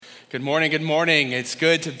Good morning, good morning. It's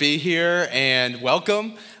good to be here and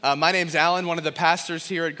welcome. My name's Alan, one of the pastors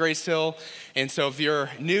here at Grace Hill. And so if you're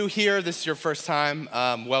new here, this is your first time,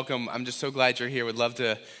 welcome. I'm just so glad you're here. Would love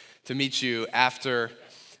to meet you after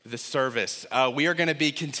the service. We are going to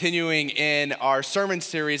be continuing in our sermon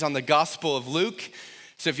series on the Gospel of Luke.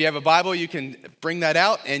 So if you have a Bible, you can bring that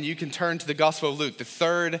out and you can turn to the Gospel of Luke, the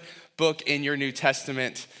third book in your New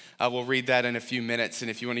Testament. We'll read that in a few minutes,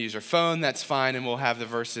 and if you want to use your phone, that's fine, and we'll have the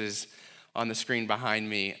verses on the screen behind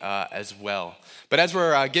me as well. But as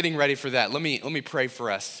we're getting ready for that, let me pray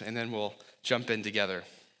for us, and then we'll jump in together.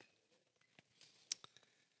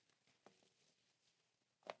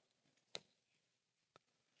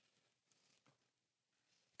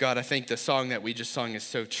 God, I think the song that we just sung is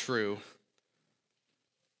so true.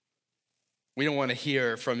 We don't want to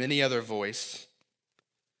hear from any other voice.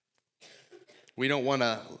 We don't want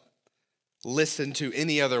to listen to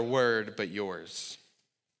any other word but yours.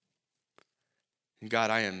 And God,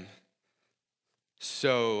 I am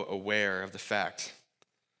so aware of the fact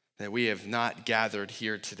that we have not gathered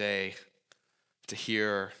here today to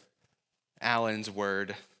hear Alan's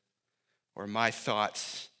word or my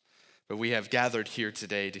thoughts, but we have gathered here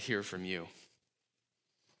today to hear from you.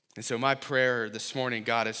 And so my prayer this morning,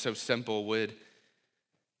 God, is so simple. Would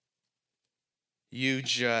you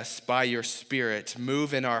just, by your Spirit,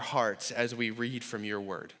 move in our hearts as we read from your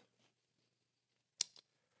word?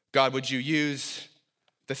 God, would you use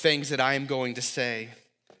the things that I am going to say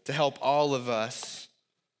to help all of us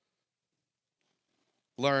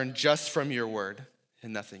learn just from your word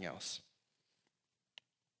and nothing else?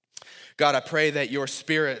 God, I pray that your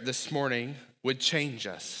Spirit this morning would change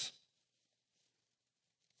us,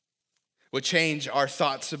 would change our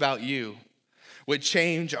thoughts about you, would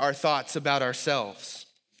change our thoughts about ourselves,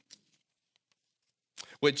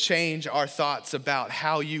 would change our thoughts about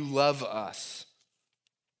how you love us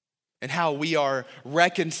and how we are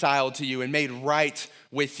reconciled to you and made right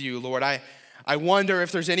with you, Lord. I wonder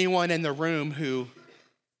if there's anyone in the room who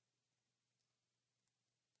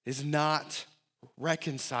is not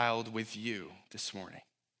reconciled with you this morning.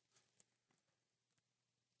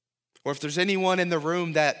 Or if there's anyone in the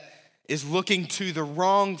room that is looking to the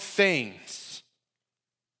wrong things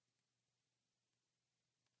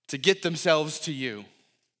to get themselves to you.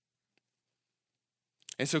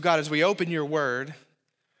 And so, God, as we open your word,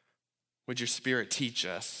 would your Spirit teach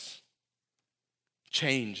us,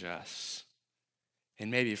 change us,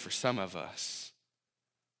 and maybe for some of us,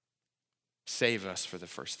 save us for the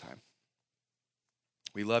first time.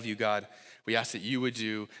 We love you, God. We ask that you would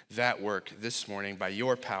do that work this morning by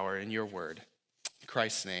your power and your word. In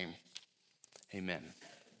Christ's name, amen.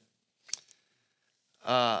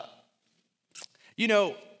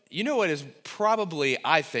 You know what is probably,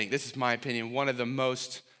 I think, this is my opinion, one of the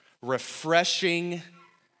most refreshing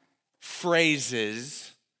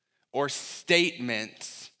phrases or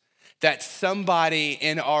statements that somebody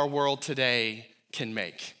in our world today can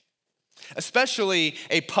make. Especially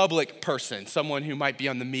a public person, someone who might be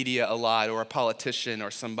on the media a lot, or a politician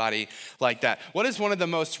or somebody like that. What is one of the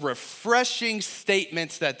most refreshing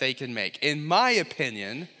statements that they can make? In my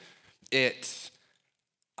opinion, it's,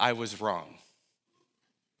 I was wrong.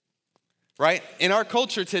 Right? In our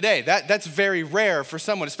culture today, that's very rare for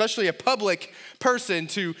someone, especially a public person,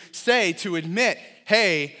 to say, to admit,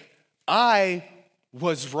 hey, I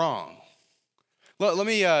was wrong. Let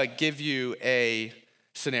me give you a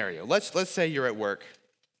scenario. Let's say you're at work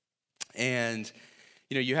and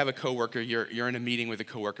you have a coworker, you're in a meeting with a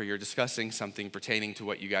coworker, you're discussing something pertaining to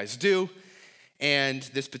what you guys do, and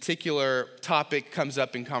this particular topic comes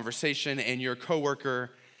up in conversation, and your coworker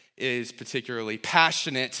is particularly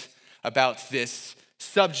passionate about this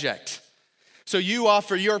subject. So you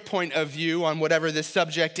offer your point of view on whatever this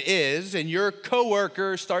subject is, and your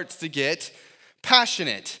coworker starts to get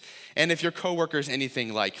passionate. And if your coworker is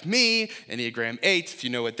anything like me, Enneagram 8, if you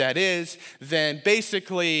know what that is, then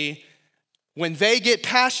basically when they get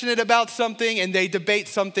passionate about something and they debate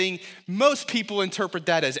something, most people interpret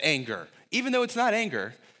that as anger. Even though it's not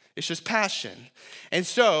anger, it's just passion. And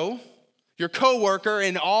so your coworker,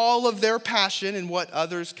 in all of their passion and what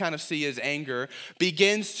others kind of see as anger,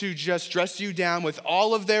 begins to just dress you down with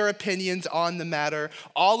all of their opinions on the matter,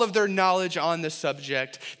 all of their knowledge on the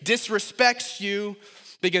subject, disrespects you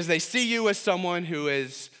because they see you as someone who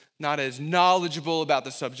is not as knowledgeable about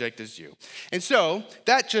the subject as you. And so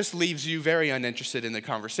that just leaves you very uninterested in the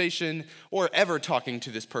conversation or ever talking to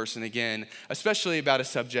this person again, especially about a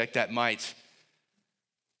subject that might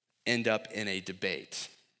end up in a debate.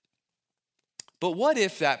 But what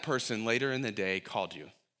if that person later in the day called you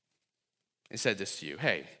and said this to you?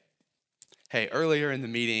 Hey, earlier in the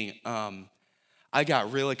meeting, I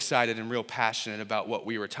got real excited and real passionate about what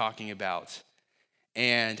we were talking about.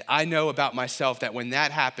 And I know about myself that when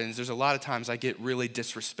that happens, there's a lot of times I get really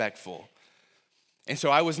disrespectful. And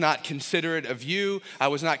so I was not considerate of you. I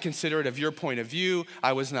was not considerate of your point of view.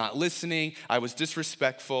 I was not listening. I was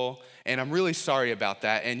disrespectful. And I'm really sorry about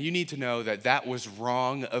that. And you need to know that that was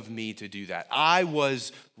wrong of me to do that. I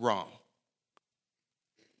was wrong.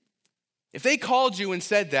 If they called you and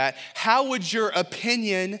said that, how would your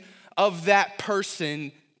opinion of that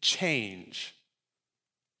person change?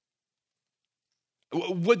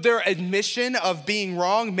 Would their admission of being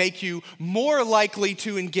wrong make you more likely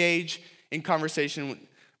to engage in conversation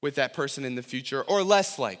with that person in the future, or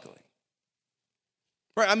less likely?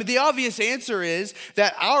 Right? I mean, the obvious answer is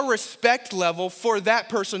that our respect level for that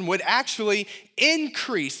person would actually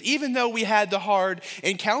increase, even though we had the hard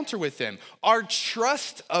encounter with them. Our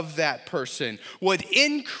trust of that person would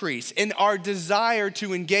increase, and our desire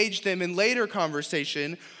to engage them in later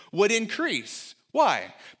conversation would increase.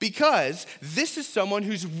 Why? Because this is someone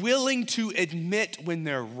who's willing to admit when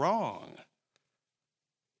they're wrong.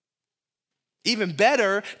 Even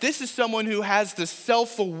better, this is someone who has the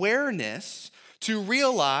self-awareness to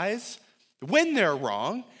realize when they're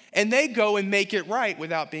wrong, and they go and make it right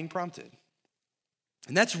without being prompted.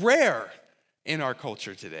 And that's rare in our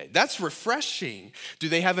culture today. That's refreshing. Do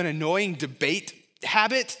they have an annoying debate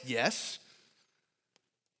habit? Yes.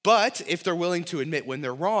 But if they're willing to admit when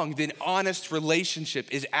they're wrong, then honest relationship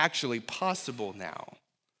is actually possible now.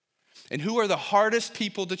 And who are the hardest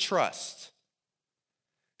people to trust?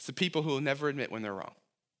 It's the people who will never admit when they're wrong.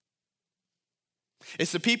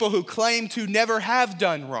 It's the people who claim to never have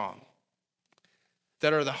done wrong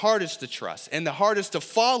that are the hardest to trust and the hardest to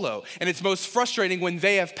follow. And it's most frustrating when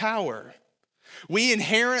they have power. We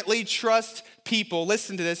inherently trust people,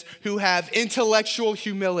 listen to this, who have intellectual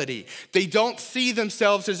humility. They don't see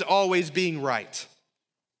themselves as always being right.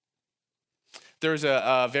 There's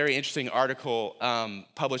a very interesting article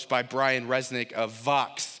published by Brian Resnick of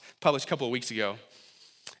Vox, published a couple of weeks ago.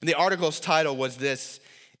 And the article's title was this: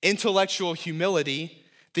 Intellectual Humility,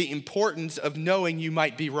 the Importance of Knowing You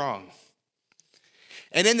Might Be Wrong.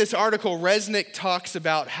 And in this article, Resnick talks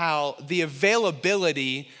about how the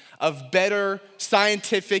availability of better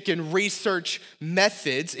scientific and research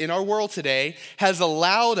methods in our world today has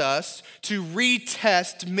allowed us to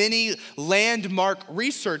retest many landmark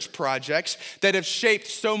research projects that have shaped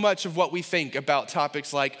so much of what we think about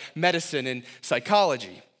topics like medicine and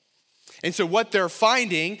psychology. And so what they're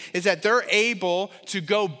finding is that they're able to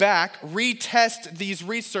go back, retest these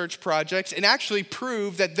research projects, and actually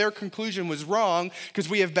prove that their conclusion was wrong because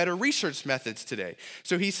we have better research methods today.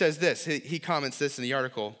 So he says this, he comments this in the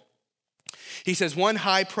article. He says, one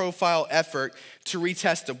high-profile effort to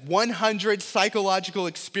retest 100 psychological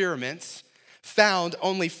experiments found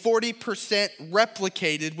only 40%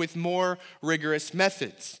 replicated with more rigorous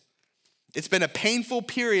methods. It's been a painful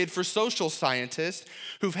period for social scientists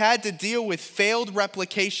who've had to deal with failed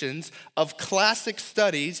replications of classic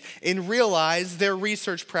studies and realize their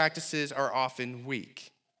research practices are often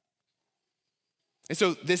weak. And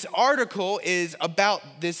so this article is about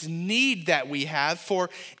this need that we have for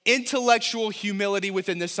intellectual humility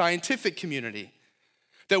within the scientific community.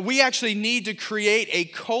 That we actually need to create a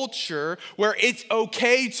culture where it's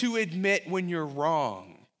okay to admit when you're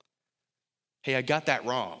wrong. Hey, I got that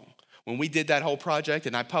wrong. When we did that whole project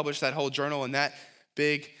and I published that whole journal in that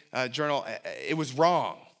big journal, it was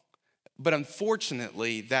wrong. But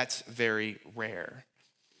unfortunately, that's very rare.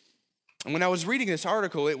 And when I was reading this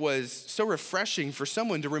article, it was so refreshing for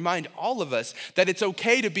someone to remind all of us that it's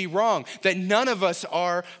okay to be wrong, that none of us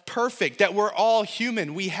are perfect, that we're all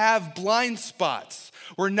human. We have blind spots.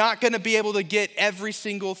 We're not going to be able to get every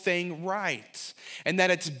single thing right. And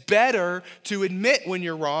that it's better to admit when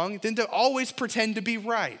you're wrong than to always pretend to be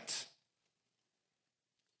right.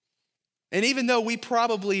 And even though we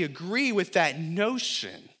probably agree with that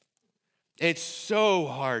notion, it's so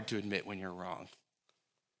hard to admit when you're wrong.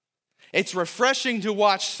 It's refreshing to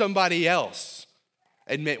watch somebody else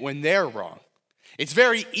admit when they're wrong. It's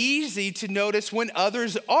very easy to notice when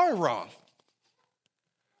others are wrong.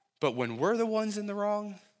 But when we're the ones in the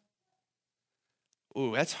wrong,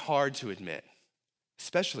 that's hard to admit,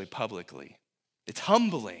 especially publicly. It's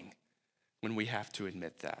humbling when we have to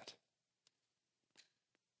admit that.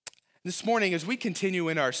 This morning, as we continue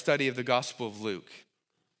in our study of the Gospel of Luke,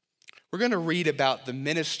 we're going to read about the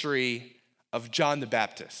ministry of John the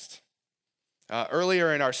Baptist.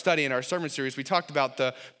 Earlier in our study, in our sermon series, we talked about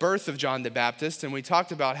the birth of John the Baptist, and we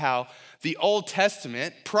talked about how the Old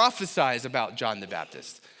Testament prophesies about John the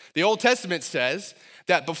Baptist. The Old Testament says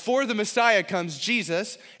that before the Messiah comes,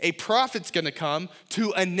 Jesus, a prophet's going to come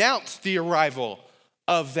to announce the arrival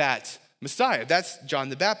of that Messiah. That's John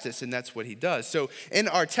the Baptist, and that's what he does. So in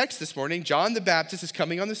our text this morning, John the Baptist is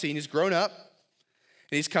coming on the scene. He's grown up,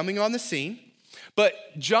 and he's coming on the scene. But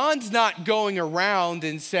John's not going around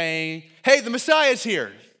and saying, hey, the Messiah's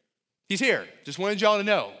here. He's here. Just wanted y'all to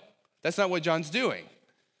know. That's not what John's doing.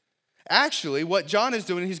 Actually, what John is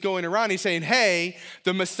doing, he's going around, he's saying, hey,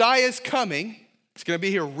 the Messiah's coming. It's going to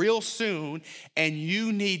be here real soon, and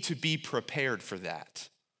you need to be prepared for that.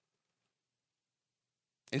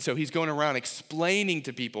 And so he's going around explaining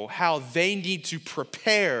to people how they need to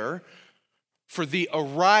prepare for the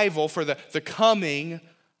arrival, for the coming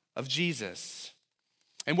of Jesus.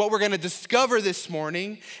 And what we're going to discover this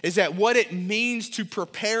morning is that what it means to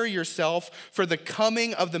prepare yourself for the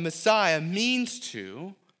coming of the Messiah means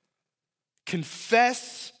to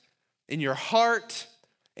confess in your heart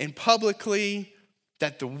and publicly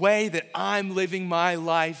that the way that I'm living my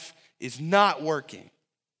life is not working.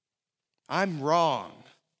 I'm wrong.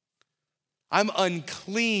 I'm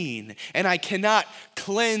unclean, and I cannot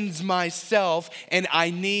cleanse myself, and I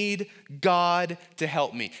need God to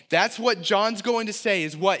help me. That's what John's going to say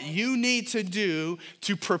is what you need to do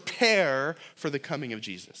to prepare for the coming of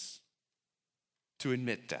Jesus. To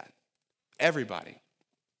admit that. Everybody.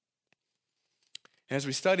 And as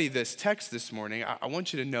we study this text this morning, I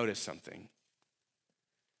want you to notice something.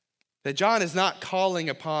 That John is not calling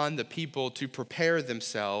upon the people to prepare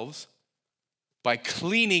themselves by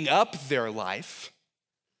cleaning up their life,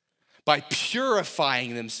 by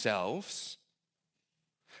purifying themselves,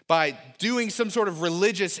 by doing some sort of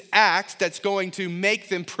religious act that's going to make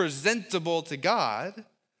them presentable to God.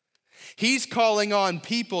 He's calling on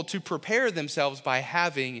people to prepare themselves by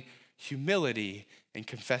having humility and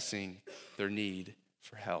confessing their need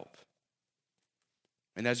for help.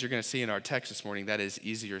 And as you're going to see in our text this morning, that is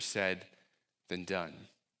easier said than done.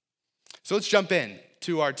 So let's jump in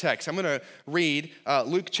to our text. I'm going to read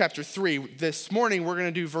Luke chapter 3. This morning, we're going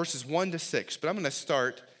to do verses 1 to 6, but I'm going to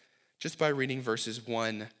start just by reading verses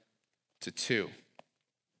 1 to 2.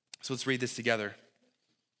 So let's read this together.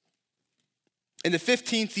 In the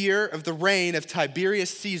 15th year of the reign of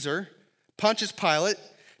Tiberius Caesar, Pontius Pilate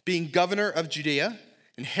being governor of Judea,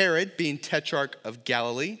 and Herod being tetrarch of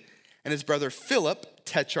Galilee, and his brother Philip,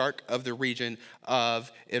 tetrarch of the region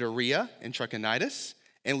of Iturea and Trachonitis,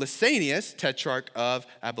 and Lysanias, tetrarch of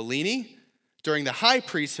Abilene, during the high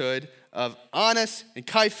priesthood of Annas and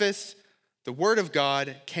Caiaphas, the word of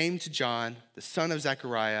God came to John, the son of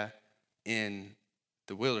Zechariah, in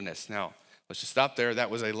the wilderness. Now, let's just stop there.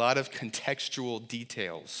 That was a lot of contextual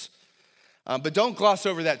details. But don't gloss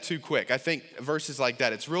over that too quick. I think verses like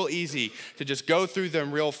that, it's real easy to just go through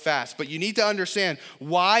them real fast. But you need to understand,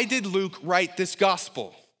 why did Luke write this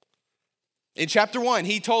gospel? In chapter 1,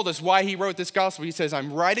 he told us why he wrote this gospel. He says,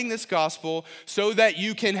 I'm writing this gospel so that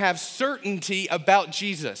you can have certainty about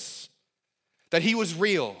Jesus, that he was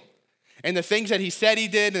real. And the things that he said he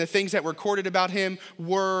did and the things that were recorded about him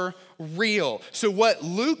were real. So what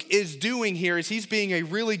Luke is doing here is he's being a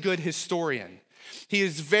really good historian. He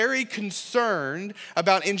is very concerned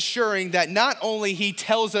about ensuring that not only he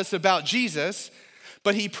tells us about Jesus,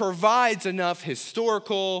 but he provides enough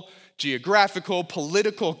historical, geographical,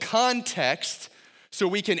 political context so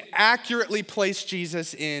we can accurately place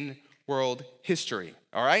Jesus in world history.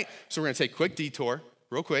 All right? So we're going to take a quick detour,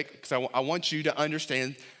 real quick, because I want you to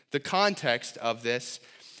understand the context of this.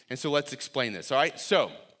 And so let's explain this. All right? So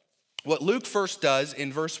what Luke first does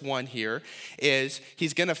in verse 1 here is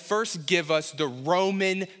he's going to first give us the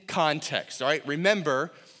Roman context. All right?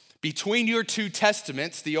 Remember, between your two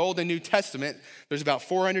testaments, the Old and New Testament, there's about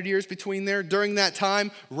 400 years between there. During that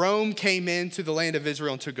time, Rome came into the land of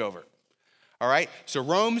Israel and took over. All right? So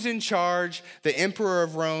Rome's in charge. The emperor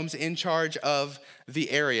of Rome's in charge of the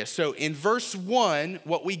area. So in verse 1,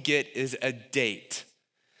 what we get is a date.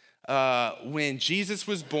 When Jesus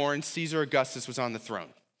was born, Caesar Augustus was on the throne.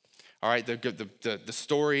 All right, the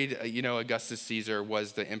storied, Augustus Caesar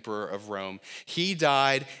was the emperor of Rome. He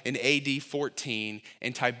died in AD 14,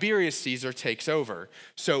 and Tiberius Caesar takes over.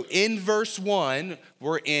 So in verse 1,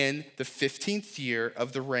 we're in the 15th year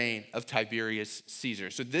of the reign of Tiberius Caesar.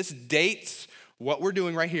 So this dates what we're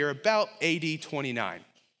doing right here about AD 29.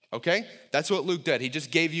 Okay? That's what Luke did. He just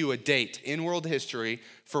gave you a date in world history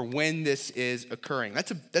for when this is occurring.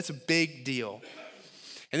 That's a big deal.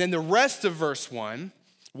 And then the rest of verse 1,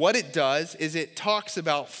 what it does is it talks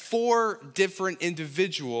about 4 different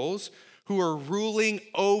individuals who are ruling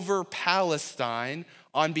over Palestine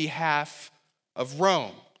on behalf of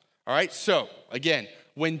Rome. All right, so again,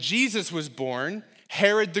 when Jesus was born,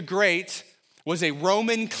 Herod the Great was a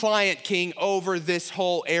Roman client king over this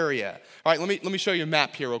whole area. All right, let me show you a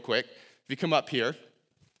map here real quick. If you come up here,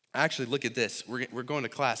 Actually, look at this. We're going to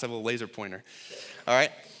class. I have a little laser pointer. All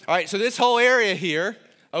right, so this whole area here,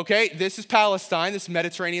 okay, this is Palestine, this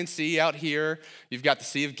Mediterranean Sea out here. You've got the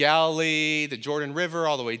Sea of Galilee, the Jordan River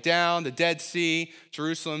all the way down, the Dead Sea.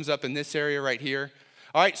 Jerusalem's up in this area right here.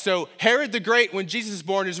 All right, so Herod the Great, when Jesus is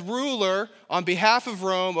born, is ruler on behalf of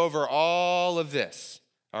Rome over all of this.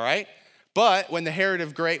 All right? But when the Herod the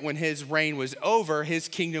Great, when his reign was over, his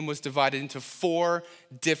kingdom was divided into 4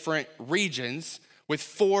 different regions with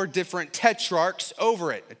 4 different tetrarchs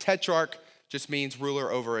over it. A tetrarch just means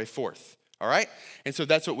ruler over a fourth. All right? And so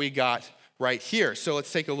that's what we got right here. So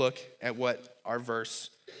let's take a look at what our verse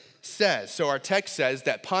says. So our text says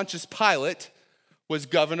that Pontius Pilate was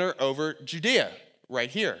governor over Judea, right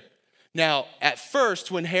here. Now, at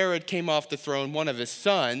first, when Herod came off the throne, one of his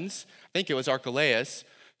sons, I think it was Archelaus,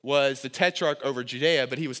 was the tetrarch over Judea,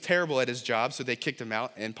 but he was terrible at his job, so they kicked him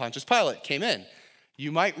out, and Pontius Pilate came in.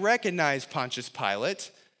 You might recognize Pontius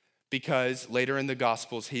Pilate because later in the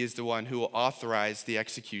Gospels, he is the one who will authorize the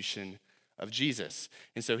execution of Jesus.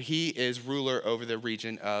 And so he is ruler over the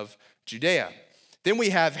region of Judea. Then we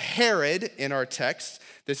have Herod in our text.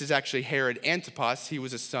 This is actually Herod Antipas. He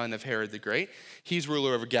was a son of Herod the Great. He's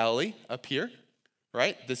ruler over Galilee up here,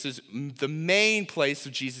 right? This is the main place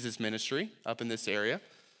of Jesus' ministry up in this area.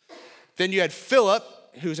 Then you had Philip,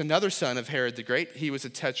 who's another son of Herod the Great. He was a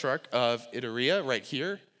tetrarch of Iturea right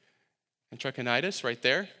here, and Trachonitis right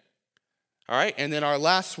there. All right, and then our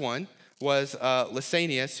last one was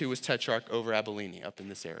Lysanias, who was tetrarch over Abilene up in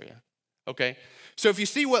this area. Okay, so if you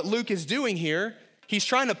see what Luke is doing here, he's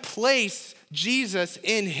trying to place Jesus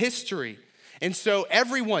in history. And so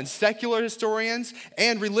everyone, secular historians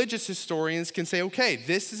and religious historians, can say, okay,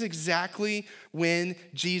 this is exactly when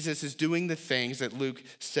Jesus is doing the things that Luke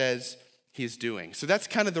says he's doing. So that's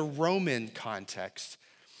kind of the Roman context.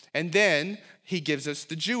 And then he gives us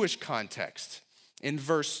the Jewish context. In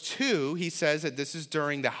verse 2, he says that this is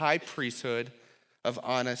during the high priesthood of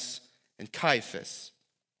Annas and Caiaphas.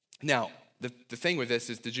 Now, the thing with this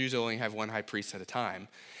is the Jews only have one high priest at a time.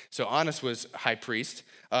 So Annas was high priest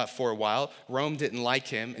for a while. Rome didn't like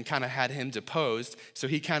him and kind of had him deposed. So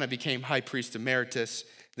he kind of became high priest emeritus.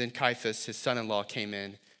 Then Caiaphas, his son-in-law, came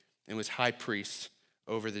in and was high priest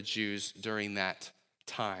over the Jews during that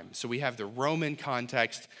time. So we have the Roman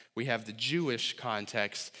context, we have the Jewish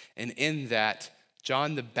context, and in that,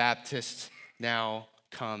 John the Baptist now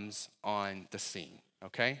comes on the scene.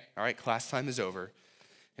 Okay? All right, class time is over,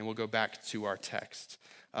 and we'll go back to our text.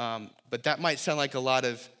 But that might sound like a lot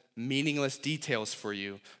of meaningless details for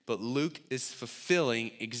you, but Luke is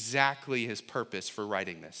fulfilling exactly his purpose for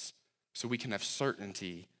writing this. So we can have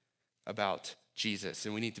certainty about Jesus,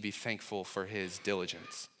 and we need to be thankful for his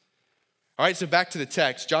diligence. All right, so back to the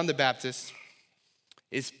text. John the Baptist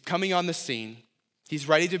is coming on the scene. He's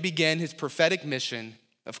ready to begin his prophetic mission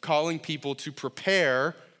of calling people to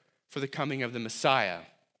prepare for the coming of the Messiah,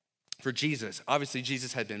 for Jesus. Obviously,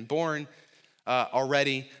 Jesus had been born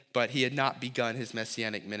already, but he had not begun his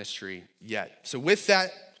messianic ministry yet. So with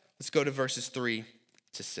that, let's go to verses 3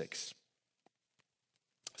 to 6.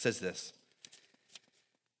 It says this.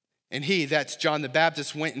 And he, that's John the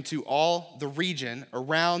Baptist, went into all the region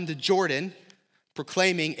around the Jordan,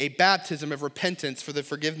 proclaiming a baptism of repentance for the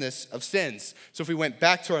forgiveness of sins. So if we went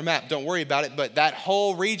back to our map, don't worry about it, but that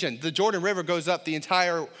whole region, the Jordan River goes up the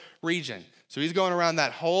entire region. So he's going around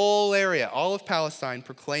that whole area, all of Palestine,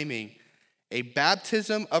 proclaiming a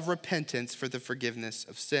baptism of repentance for the forgiveness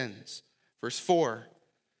of sins. Verse 4,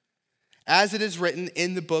 as it is written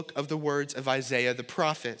in the book of the words of Isaiah the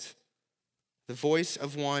prophet, the voice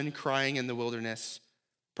of one crying in the wilderness,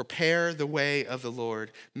 prepare the way of the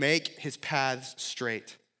Lord, make his paths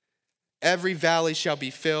straight. Every valley shall be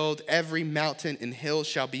filled, every mountain and hill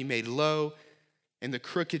shall be made low, and the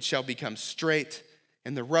crooked shall become straight,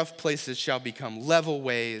 and the rough places shall become level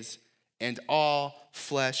ways, and all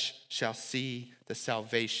flesh shall see the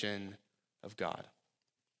salvation of God.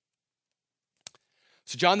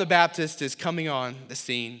 So John the Baptist is coming on the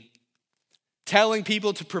scene, telling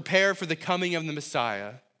people to prepare for the coming of the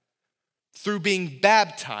Messiah through being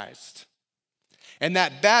baptized. And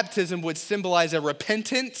that baptism would symbolize a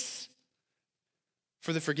repentance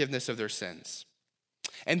for the forgiveness of their sins.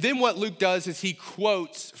 And then what Luke does is he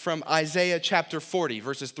quotes from Isaiah chapter 40,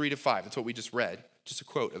 verses 3 to 5. That's what we just read, just a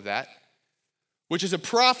quote of that, which is a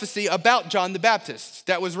prophecy about John the Baptist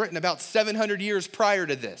that was written about 700 years prior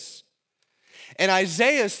to this. And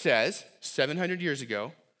Isaiah says, 700 years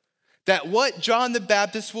ago, that what John the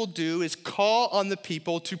Baptist will do is call on the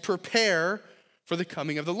people to prepare for the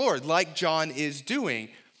coming of the Lord, like John is doing.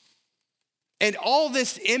 And all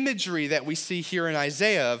this imagery that we see here in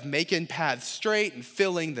Isaiah of making paths straight and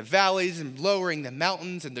filling the valleys and lowering the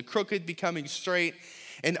mountains and the crooked becoming straight,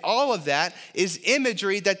 and all of that is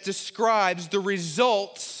imagery that describes the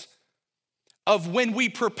results of when we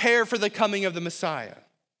prepare for the coming of the Messiah.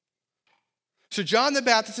 So John the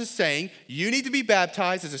Baptist is saying, you need to be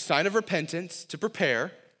baptized as a sign of repentance to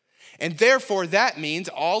prepare. And therefore, that means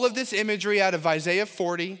all of this imagery out of Isaiah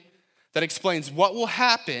 40 that explains what will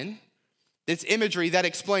happen, this imagery that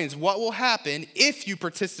explains what will happen if you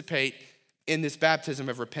participate in this baptism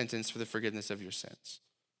of repentance for the forgiveness of your sins.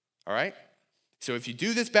 All right? So if you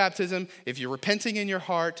do this baptism, if you're repenting in your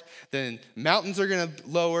heart, then mountains are going to be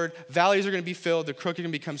lowered, valleys are going to be filled, the crooked are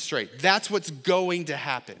going to become straight. That's what's going to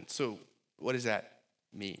happen. So what does that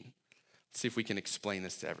mean? Let's see if we can explain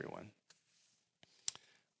this to everyone.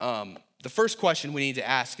 The first question we need to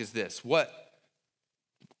ask is this: what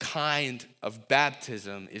kind of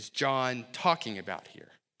baptism is John talking about here?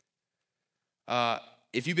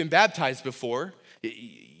 If you've been baptized before,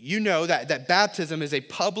 you know that baptism is a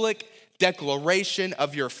public declaration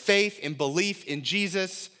of your faith and belief in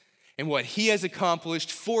Jesus and what he has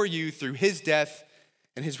accomplished for you through his death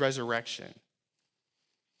and his resurrection.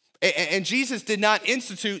 And Jesus did not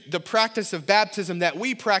institute the practice of baptism that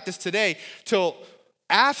we practice today till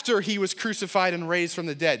after he was crucified and raised from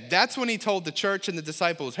the dead. That's when he told the church and the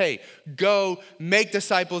disciples, hey, go make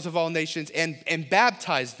disciples of all nations and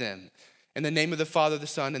baptize them in the name of the Father, the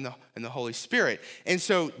Son, and the Holy Spirit. And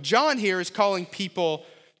so John here is calling people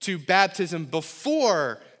to baptism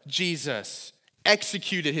before Jesus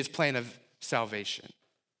executed his plan of salvation.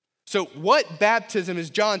 So what baptism is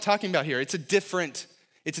John talking about here? It's a different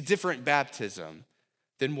baptism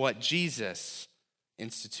than what Jesus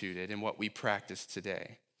instituted and what we practice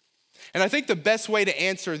today. And I think the best way to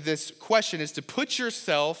answer this question is to put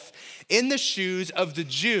yourself in the shoes of the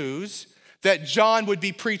Jews that John would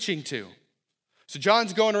be preaching to. So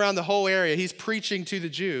John's going around the whole area. He's preaching to the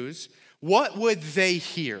Jews. What would they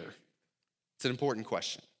hear? It's an important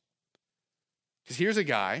question. Because here's a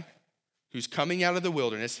guy who's coming out of the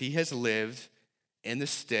wilderness. He has lived in the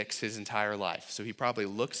sticks his entire life. So he probably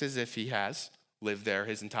looks as if he has lived there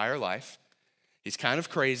his entire life. He's kind of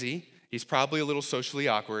crazy. He's probably a little socially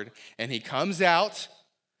awkward. And he comes out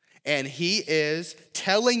and he is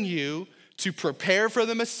telling you to prepare for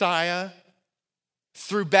the Messiah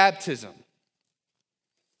through baptism.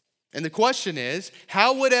 And the question is,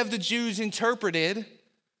 how would have the Jews interpreted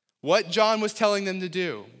what John was telling them to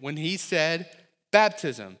do when he said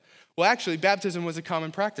baptism? Well, actually, baptism was a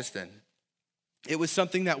common practice then. It was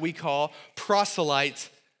something that we call proselyte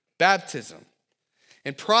baptism.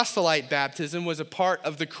 And proselyte baptism was a part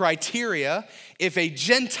of the criteria if a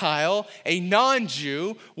Gentile, a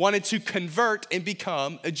non-Jew, wanted to convert and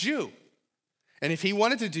become a Jew. And if he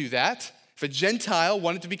wanted to do that, if a Gentile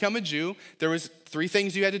wanted to become a Jew, there was 3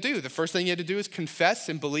 things you had to do. The first thing you had to do is confess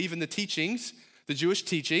and believe in the teachings, the Jewish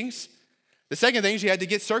teachings. The second thing is you had to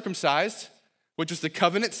get circumcised, which was the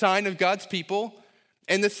covenant sign of God's people.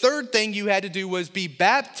 And the third thing you had to do was be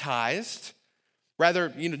baptized,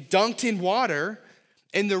 dunked in water.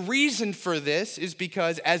 And the reason for this is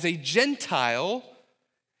because as a Gentile,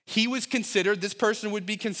 this person would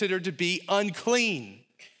be considered to be unclean.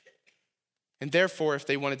 And therefore, if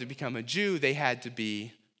they wanted to become a Jew, they had to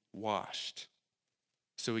be washed.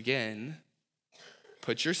 So again,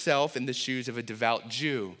 put yourself in the shoes of a devout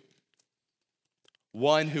Jew,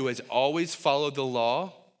 one who has always followed the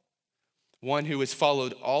law, one who has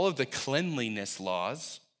followed all of the cleanliness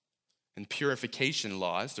laws and purification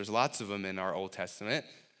laws. There's lots of them in our Old Testament.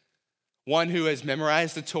 One who has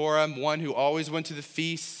memorized the Torah, one who always went to the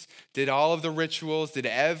feasts, did all of the rituals, did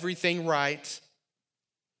everything right.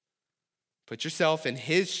 Put yourself in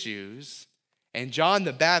his shoes. And John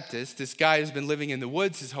the Baptist, this guy who's been living in the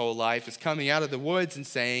woods his whole life, is coming out of the woods and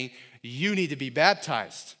saying, you need to be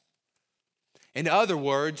baptized. In other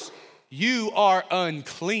words, you are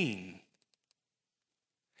unclean.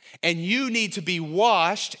 And you need to be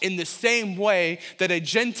washed in the same way that a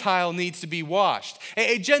Gentile needs to be washed.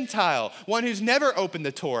 A Gentile, one who's never opened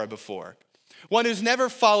the Torah before, one who's never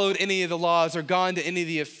followed any of the laws or gone to any of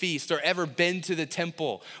the feasts or ever been to the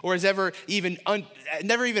temple or has never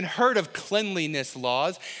even heard of cleanliness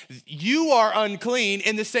laws. You are unclean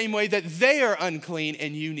in the same way that they are unclean,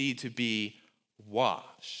 and you need to be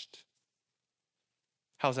washed.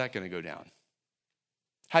 How's that going to go down?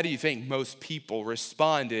 How do you think most people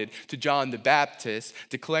responded to John the Baptist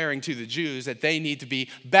declaring to the Jews that they need to be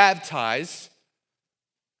baptized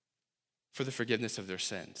for the forgiveness of their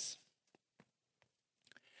sins?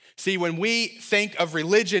 See, when we think of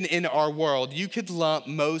religion in our world, you could lump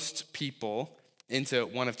most people into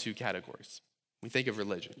one of 2 categories. We think of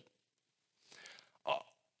religion.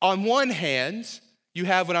 On one hand, you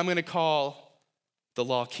have what I'm going to call the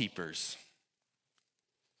Lawkeepers.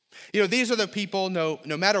 These are the people, no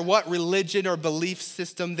matter what religion or belief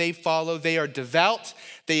system they follow, they are devout,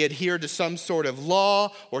 they adhere to some sort of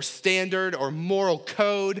law or standard or moral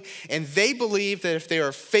code, and they believe that if they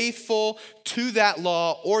are faithful to that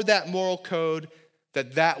law or that moral code,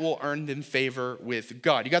 that will earn them favor with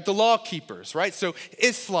God. You got the Lawkeepers, right? So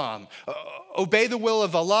Islam, obey the will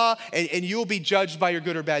of Allah, and you'll be judged by your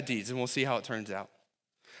good or bad deeds, and we'll see how it turns out.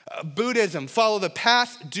 Buddhism, follow the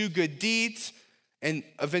path, do good deeds, and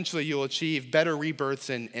eventually you'll achieve better rebirths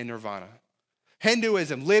in nirvana.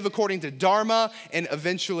 Hinduism, live according to Dharma, and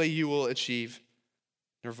eventually you will achieve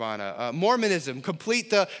nirvana. Mormonism, complete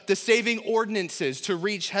the saving ordinances to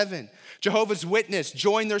reach heaven. Jehovah's Witness,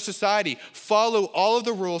 join their society, follow all of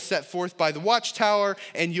the rules set forth by the Watchtower,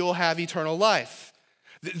 and you'll have eternal life.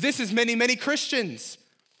 This is many, many Christians.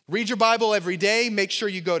 Read your Bible every day, make sure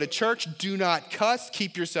you go to church, do not cuss,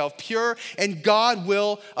 keep yourself pure, and God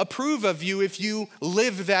will approve of you if you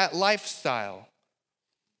live that lifestyle.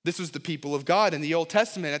 This was the people of God in the Old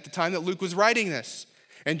Testament at the time that Luke was writing this.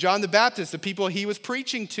 And John the Baptist, the people he was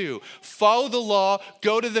preaching to, follow the law,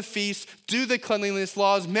 go to the feast, do the cleanliness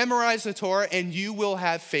laws, memorize the Torah, and you will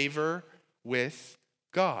have favor with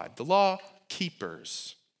God. The law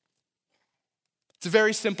keepers. It's a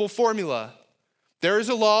very simple formula. There is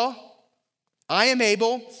a law. I am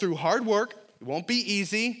able, through hard work, it won't be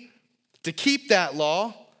easy, to keep that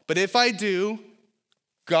law, but if I do,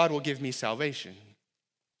 God will give me salvation.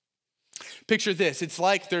 Picture this, it's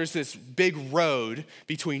like there's this big road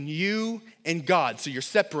between you and God. So you're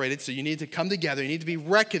separated, so you need to come together, you need to be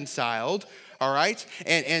reconciled, all right?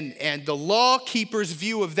 And the Lawkeepers'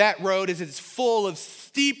 view of that road is it's full of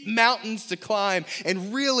steep mountains to climb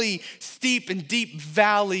and really steep and deep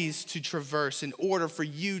valleys to traverse in order for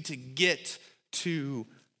you to get to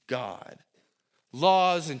God.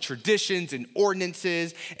 Laws and traditions and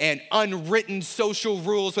ordinances and unwritten social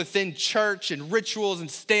rules within church and rituals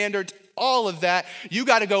and standards, all of that, you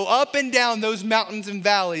got to go up and down those mountains and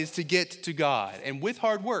valleys to get to God. And with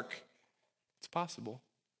hard work, it's possible.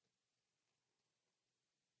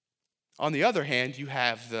 On the other hand, you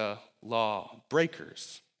have the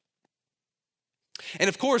Lawbreakers. And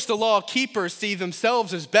of course, the Lawkeepers see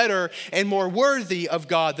themselves as better and more worthy of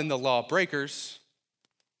God than the Lawbreakers.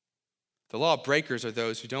 The Lawbreakers are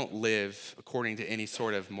those who don't live according to any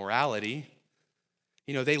sort of morality.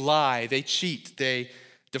 They lie, they cheat, they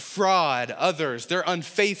defraud others, they're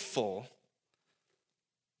unfaithful.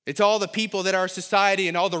 It's all the people that our society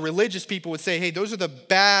and all the religious people would say, hey, those are the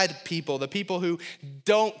bad people, the people who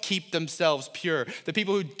don't keep themselves pure, the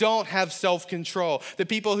people who don't have self-control, the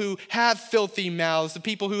people who have filthy mouths, the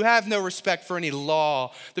people who have no respect for any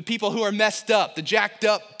law, the people who are messed up, the jacked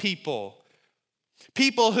up people.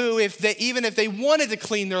 People who, even if they wanted to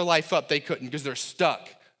clean their life up, they couldn't because they're stuck.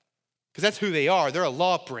 Because that's who they are. They're a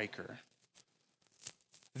lawbreaker.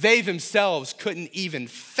 They themselves couldn't even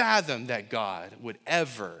fathom that God would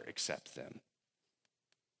ever accept them.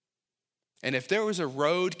 And if there was a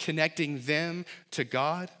road connecting them to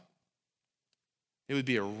God, it would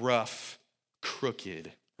be a rough,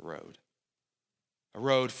 crooked road. A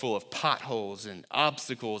road full of potholes and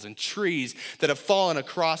obstacles and trees that have fallen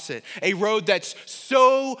across it. A road that's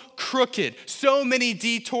so crooked, so many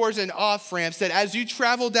detours and off-ramps that as you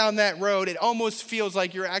travel down that road, it almost feels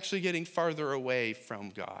like you're actually getting farther away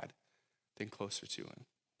from God than closer to him.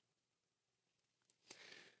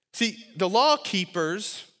 See, the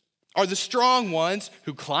Lawkeepers are the strong ones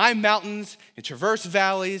who climb mountains and traverse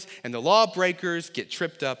valleys, and the Lawbreakers get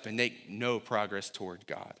tripped up and make no progress toward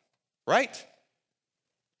God, right?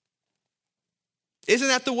 Isn't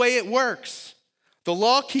that the way it works? The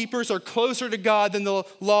Lawkeepers are closer to God than the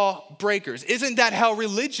Lawbreakers. Isn't that how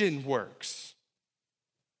religion works?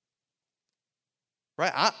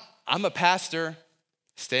 Right? I'm a pastor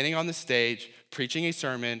standing on the stage preaching a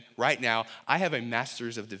sermon right now. I have a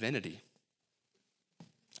master's of divinity.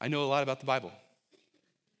 I know a lot about the Bible.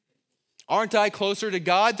 Aren't I closer to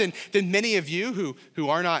God than many of you who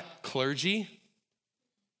are not clergy?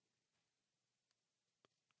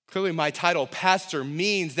 Clearly, my title, pastor,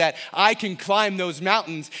 means that I can climb those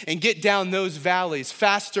mountains and get down those valleys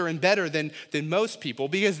faster and better than most people,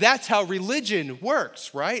 because that's how religion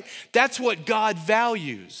works, right? That's what God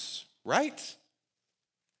values, right?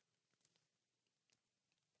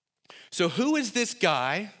 So who is this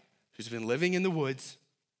guy who's been living in the woods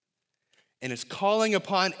and is calling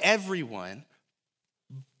upon everyone,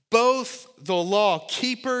 both the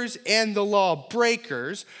Lawkeepers and the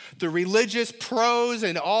Lawbreakers, the religious pros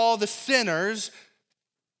and all the sinners,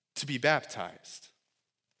 to be baptized.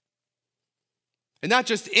 And not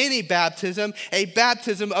just any baptism, a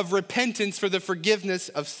baptism of repentance for the forgiveness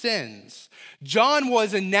of sins. John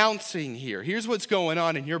was announcing here, here's what's going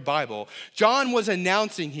on in your Bible. John was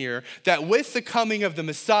announcing here that with the coming of the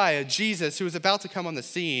Messiah, Jesus, who was about to come on the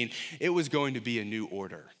scene, it was going to be a new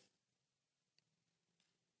order.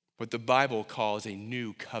 What the Bible calls a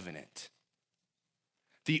new covenant.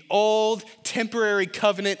 The old temporary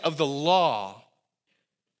covenant of the law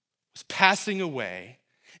was passing away,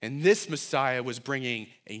 and this Messiah was bringing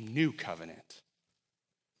a new covenant.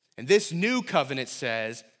 And this new covenant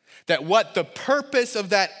says that what the purpose of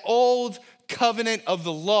that old covenant of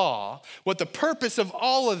the law, what the purpose of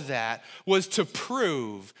all of that was to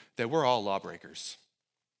prove that we're all lawbreakers.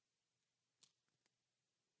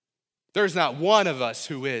 There's not one of us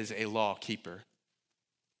who is a law keeper,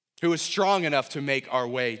 who is strong enough to make our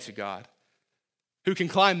way to God, who can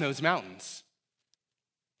climb those mountains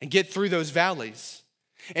and get through those valleys.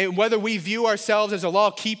 And whether we view ourselves as a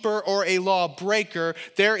law keeper or a law breaker,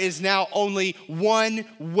 there is now only one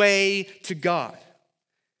way to God.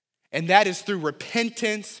 And that is through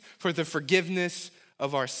repentance for the forgiveness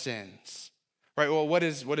of our sins. Right? Well, what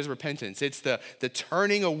is repentance? It's the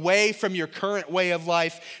turning away from your current way of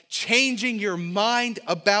life, changing your mind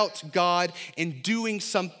about God and doing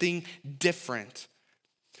something different.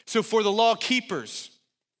 So for the law keepers,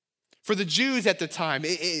 for the Jews at the time,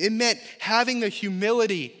 it meant having the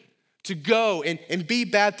humility to go and be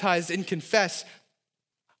baptized and confess,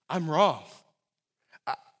 I'm wrong.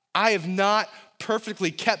 I have not perfectly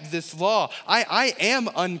kept this law. I am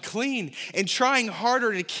unclean, and trying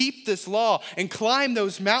harder to keep this law and climb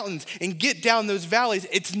those mountains and get down those valleys,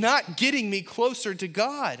 it's not getting me closer to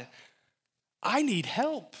God. I need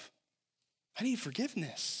help. I need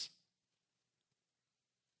forgiveness.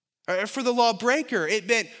 For the lawbreaker, it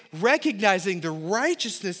meant recognizing the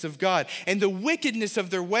righteousness of God and the wickedness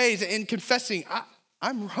of their ways and confessing,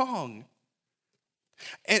 I'm wrong.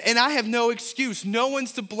 And I have no excuse. No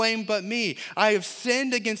one's to blame but me. I have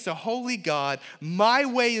sinned against a holy God. My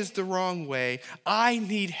way is the wrong way. I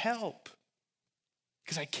need help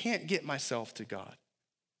because I can't get myself to God.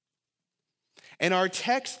 And our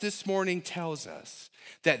text this morning tells us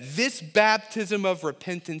that this baptism of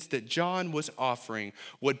repentance that John was offering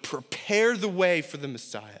would prepare the way for the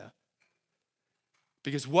Messiah.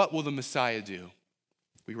 Because what will the Messiah do?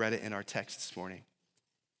 We read it in our text this morning.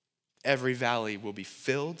 Every valley will be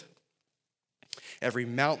filled. Every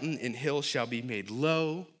mountain and hill shall be made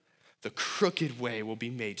low. The crooked way will be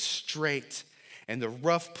made straight. And the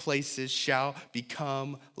rough places shall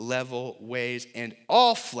become level ways. And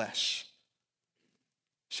all flesh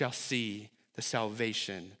shall see the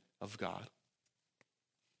salvation of God.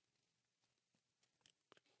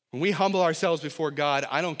 When we humble ourselves before God,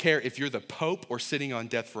 I don't care if you're the Pope or sitting on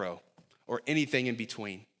death row or anything in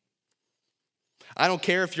between. I don't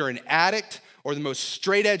care if you're an addict or the most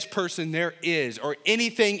straight edge person there is or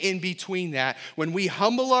anything in between that. When we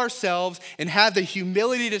humble ourselves and have the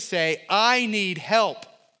humility to say, I need help.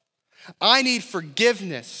 I need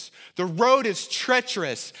forgiveness. The road is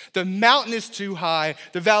treacherous. The mountain is too high.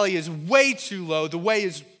 The valley is way too low. The way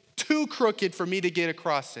is too crooked for me to get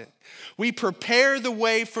across it. We prepare the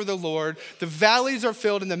way for the Lord. The valleys are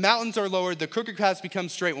filled and the mountains are lowered. The crooked paths become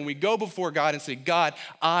straight when we go before God and say, God,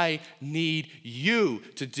 I need you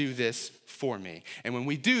to do this for me. And when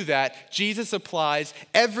we do that, Jesus applies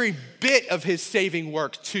every bit of his saving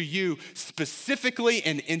work to you specifically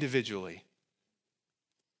and individually.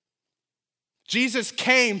 Jesus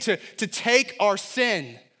came to take our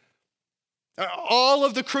sin, all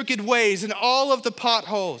of the crooked ways and all of the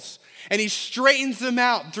potholes, and he straightens them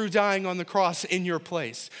out through dying on the cross in your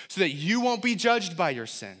place so that you won't be judged by your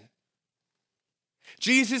sin.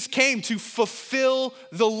 Jesus came to fulfill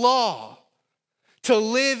the law, to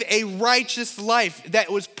live a righteous life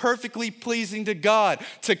that was perfectly pleasing to God,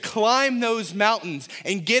 to climb those mountains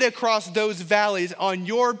and get across those valleys on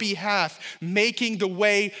your behalf, making the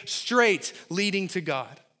way straight leading to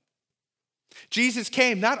God. Jesus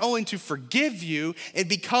came not only to forgive you and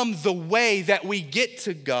become the way that we get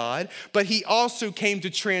to God, but he also came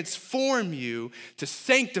to transform you, to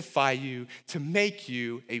sanctify you, to make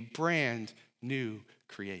you a brand new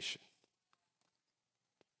creation.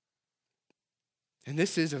 And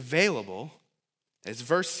this is available, as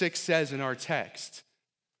verse 6 says in our text,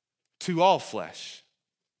 to all flesh,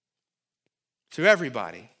 to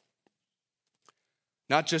everybody.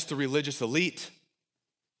 Not just the religious elite,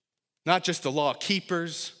 not just the law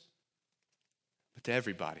keepers, but to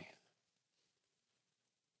everybody.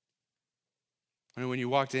 I mean, when you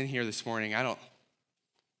walked in here this morning, I don't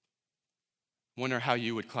wonder how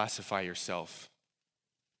you would classify yourself.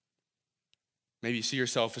 Maybe you see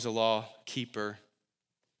yourself as a law keeper.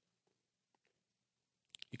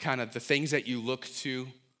 The things that you look to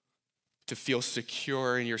feel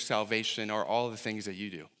secure in your salvation are all the things that you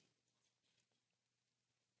do.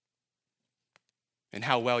 And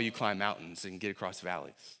how well you climb mountains and get across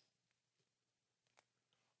valleys.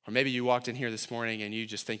 Or maybe you walked in here this morning and you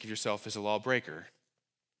just think of yourself as a lawbreaker.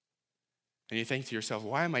 And you think to yourself,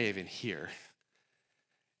 why am I even here?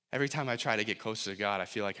 Every time I try to get closer to God, I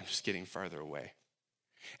feel like I'm just getting farther away.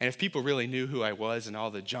 And if people really knew who I was and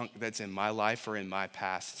all the junk that's in my life or in my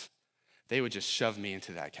past, they would just shove me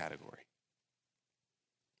into that category.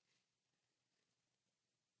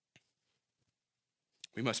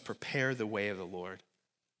 We must prepare the way of the Lord,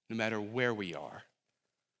 no matter where we are,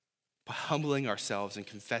 by humbling ourselves and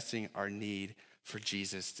confessing our need for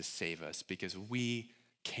Jesus to save us, because we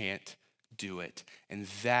can't do it. And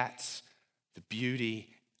that's the beauty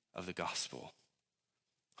of the gospel.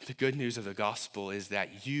 The good news of the gospel is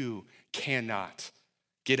that you cannot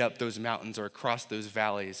get up those mountains or across those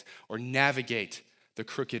valleys or navigate the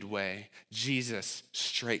crooked way. Jesus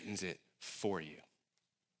straightens it for you.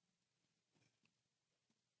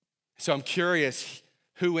 So I'm curious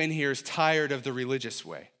who in here is tired of the religious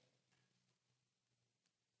way,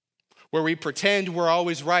 where we pretend we're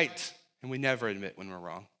always right and we never admit when we're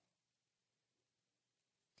wrong.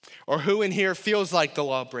 Or who in here feels like the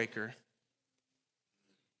lawbreaker?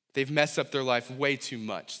 They've messed up their life way too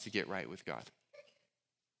much to get right with God.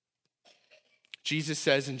 Jesus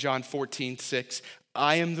says in John 14:6,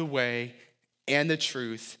 I am the way and the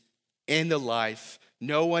truth and the life.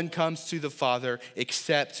 No one comes to the Father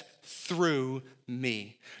except through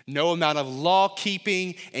me. No amount of law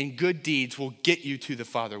keeping and good deeds will get you to the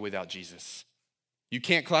Father without Jesus. You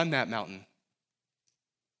can't climb that mountain.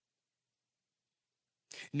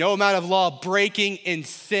 No amount of law breaking in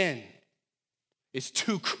sin is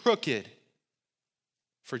too crooked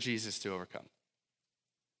for Jesus to overcome.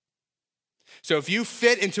 So if you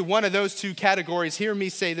fit into one of those two categories, hear me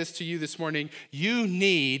say this to you this morning: you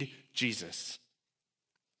need Jesus.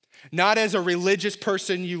 Not as a religious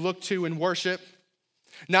person you look to and worship,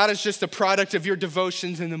 not as just a product of your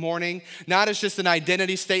devotions in the morning, not as just an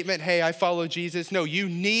identity statement, hey, I follow Jesus. No, you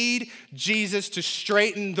need Jesus to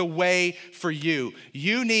straighten the way for you.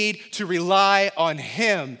 You need to rely on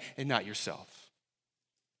him and not yourself.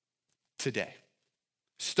 Today,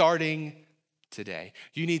 starting today,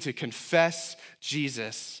 you need to confess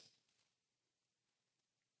Jesus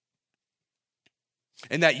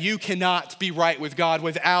and that you cannot be right with God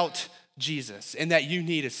without Jesus, and that you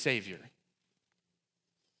need a Savior.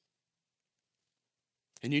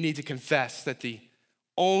 And you need to confess that the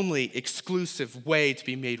only exclusive way to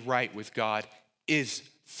be made right with God is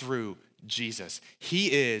through Jesus.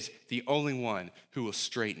 He is the only one who will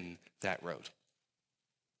straighten that road.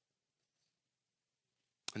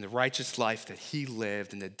 And the righteous life that he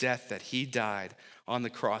lived, and the death that he died on the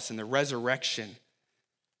cross, and the resurrection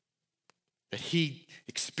that he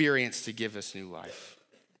experienced to give us new life.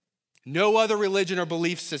 No other religion or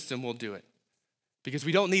belief system will do it, because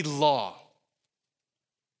we don't need law.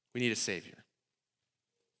 We need a Savior.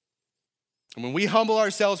 And when we humble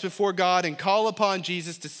ourselves before God and call upon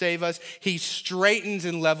Jesus to save us, he straightens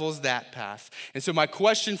and levels that path. And so my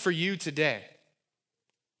question for you today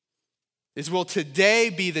is, will today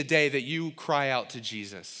be the day that you cry out to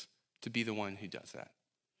Jesus to be the one who does that?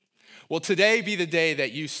 Will today be the day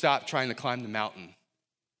that you stop trying to climb the mountain?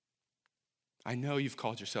 I know you've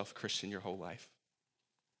called yourself a Christian your whole life.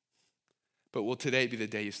 But will today be the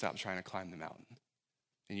day you stop trying to climb the mountain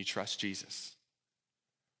and you trust Jesus?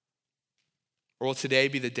 Or will today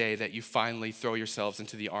be the day that you finally throw yourselves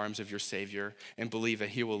into the arms of your Savior and believe that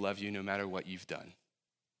he will love you no matter what you've done?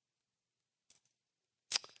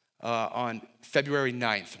 On February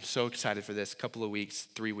 9th, I'm so excited for this,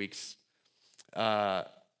 3 weeks,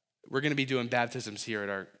 we're going to be doing baptisms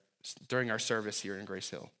here during our service here in Grace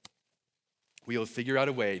Hill. We will figure out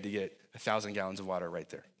a way to get 1,000 gallons of water right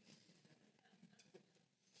there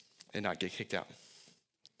and not get kicked out.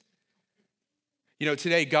 You know,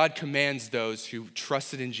 today God commands those who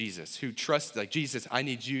trusted in Jesus, who trust, like, Jesus, I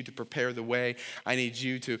need you to prepare the way. I need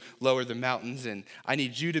you to lower the mountains, and I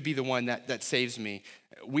need you to be the one that saves me.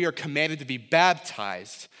 We are commanded to be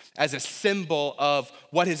baptized as a symbol of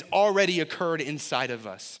what has already occurred inside of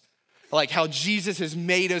us. Like how Jesus has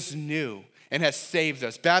made us new and has saved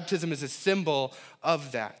us. Baptism is a symbol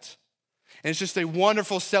of that. And it's just a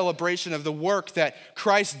wonderful celebration of the work that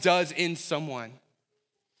Christ does in someone.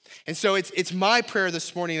 And so it's my prayer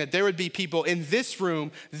this morning that there would be people in this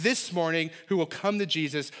room this morning who will come to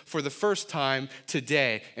Jesus for the first time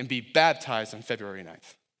today and be baptized on February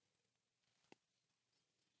 9th.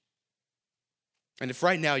 And if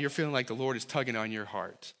right now you're feeling like the Lord is tugging on your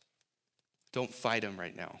heart, don't fight him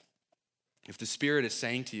right now. If the Spirit is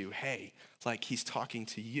saying to you, hey, like he's talking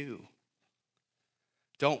to you,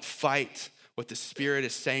 don't fight what the Spirit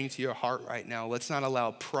is saying to your heart right now. Let's not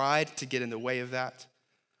allow pride to get in the way of that.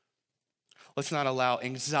 Let's not allow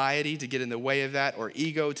anxiety to get in the way of that, or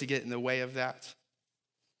ego to get in the way of that.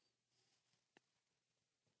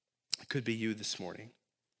 It could be you this morning.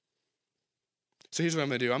 So here's what I'm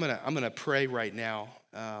going to do. I'm going to pray right now.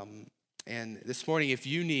 And this morning, if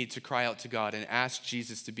you need to cry out to God and ask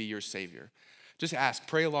Jesus to be your Savior, just ask,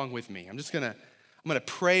 pray along with me. I'm going to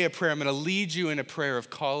pray a prayer. I'm going to lead you in a prayer of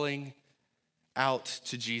calling out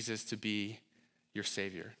to Jesus to be your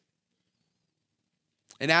Savior.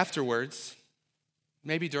 And afterwards,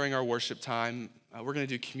 maybe during our worship time, we're going to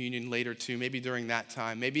do communion later too, maybe during that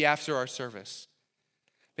time, maybe after our service,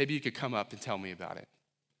 maybe you could come up and tell me about it.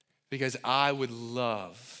 Because I would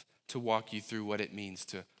love to walk you through what it means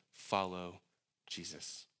to follow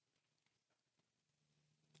Jesus.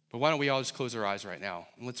 But why don't we all just close our eyes right now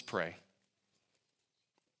and let's pray.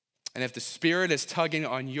 And if the Spirit is tugging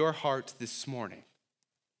on your heart this morning,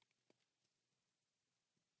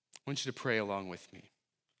 I want you to pray along with me.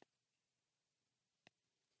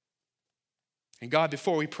 And God,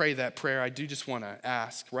 before we pray that prayer, I do just want to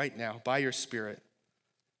ask right now, by your Spirit,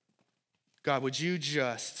 God, would you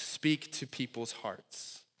just speak to people's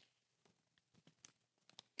hearts?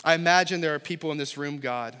 I imagine there are people in this room,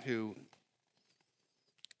 God, who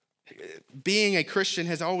being a Christian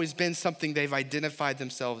has always been something they've identified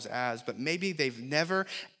themselves as, but maybe they've never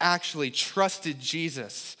actually trusted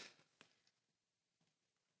Jesus.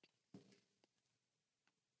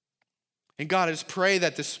 And God, I just pray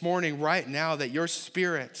that this morning, right now, that your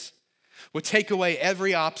Spirit would take away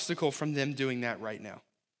every obstacle from them doing that right now.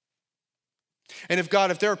 And if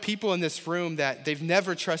there are people in this room that they've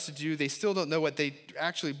never trusted you, they still don't know what they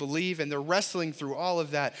actually believe, and they're wrestling through all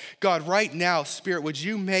of that, God, right now, Spirit, would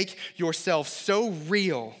you make yourself so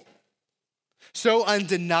real, so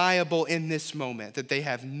undeniable in this moment that they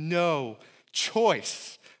have no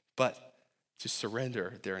choice but to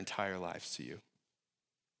surrender their entire lives to you.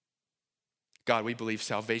 God, we believe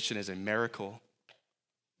salvation is a miracle,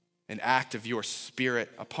 an act of your Spirit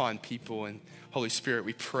upon people. And Holy Spirit,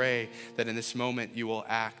 we pray that in this moment you will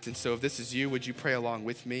act. And so if this is you, would you pray along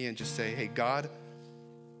with me and just say, hey, God,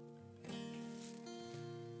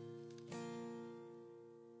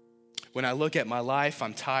 when I look at my life,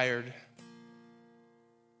 I'm tired.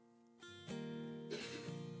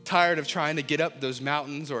 Tired of trying to get up those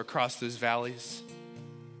mountains or across those valleys.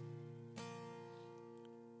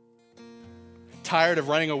 Tired of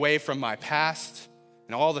running away from my past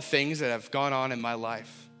and all the things that have gone on in my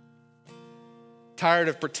life. Tired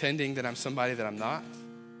of pretending that I'm somebody that I'm not.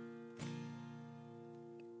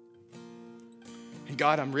 And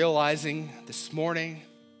God, I'm realizing this morning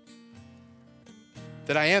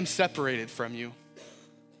that I am separated from you.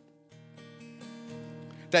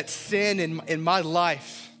 That sin in my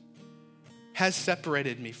life has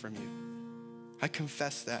separated me from you. I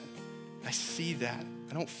confess that. I see that.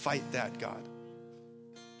 I don't fight that, God.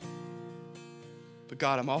 But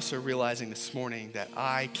God, I'm also realizing this morning that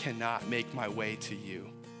I cannot make my way to you.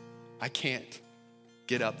 I can't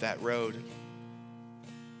get up that road.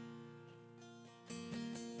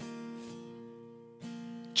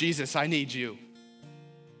 Jesus, I need you.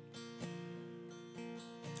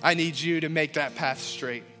 I need you to make that path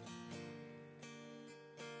straight.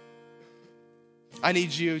 I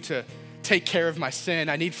need you to take care of my sin.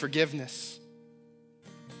 I need forgiveness.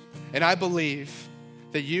 And I believe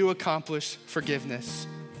that you accomplished forgiveness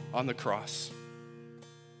on the cross.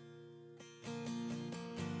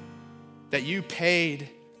 That you paid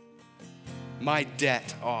my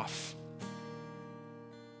debt off.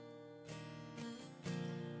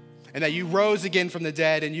 And that you rose again from the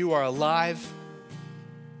dead and you are alive.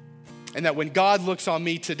 And that when God looks on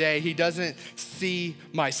me today, he doesn't see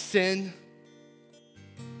my sin.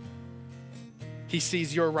 He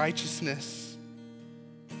sees your righteousness.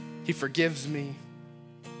 He forgives me.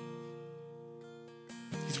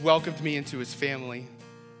 He's welcomed me into his family.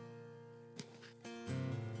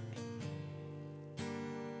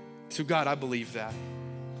 So God, I believe that.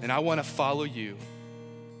 And I want to follow you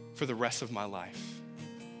for the rest of my life.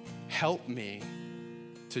 Help me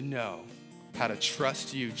to know how to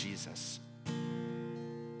trust you, Jesus,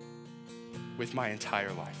 with my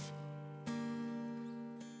entire life.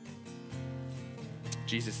 In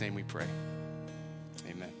Jesus' name we pray.